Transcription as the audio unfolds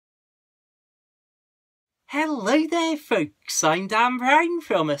Hello there folks, I'm Dan Brown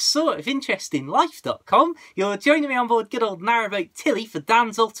from asortofinterestinglife.com. You're joining me on board good old Narrowboat Tilly for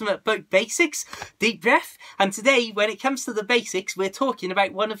Dan's Ultimate Boat Basics. Deep breath. And today, when it comes to the basics, we're talking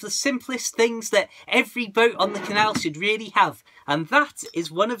about one of the simplest things that every boat on the canal should really have. And that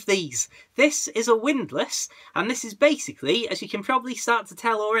is one of these. This is a windlass, and this is basically, as you can probably start to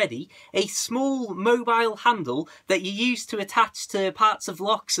tell already, a small mobile handle that you use to attach to parts of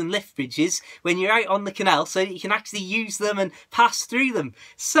locks and lift bridges when you're out on the canal, so that you can actually use them and pass through them.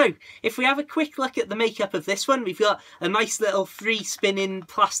 So, if we have a quick look at the makeup of this one, we've got a nice little free spinning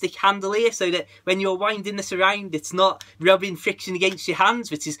plastic handle here, so that when you're winding this around, it's not rubbing friction against your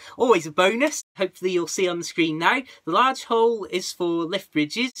hands, which is always a bonus. Hopefully you'll see on the screen now. The large hole is for lift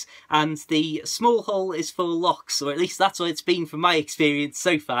bridges, and the small hole is for locks, or at least that's what it's been from my experience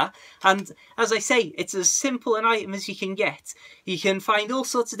so far. And as I say, it's as simple an item as you can get. You can find all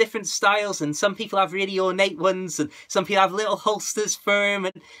sorts of different styles, and some people have really ornate ones, and some people have little holsters for them,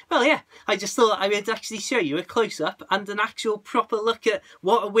 and well, yeah, I just thought I would actually show you a close-up and an actual proper look at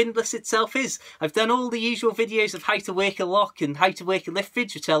what a windlass itself is. I've done all the usual videos of how to work a lock and how to work a lift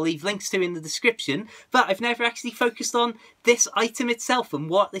bridge, which I'll leave links to in the description, but I've never actually focused on this item itself and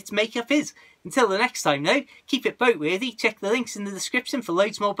what its makeup is. Until the next time though, keep it boat worthy, check the links in the description for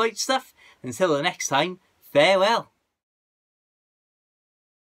loads more boat stuff. Until the next time, farewell.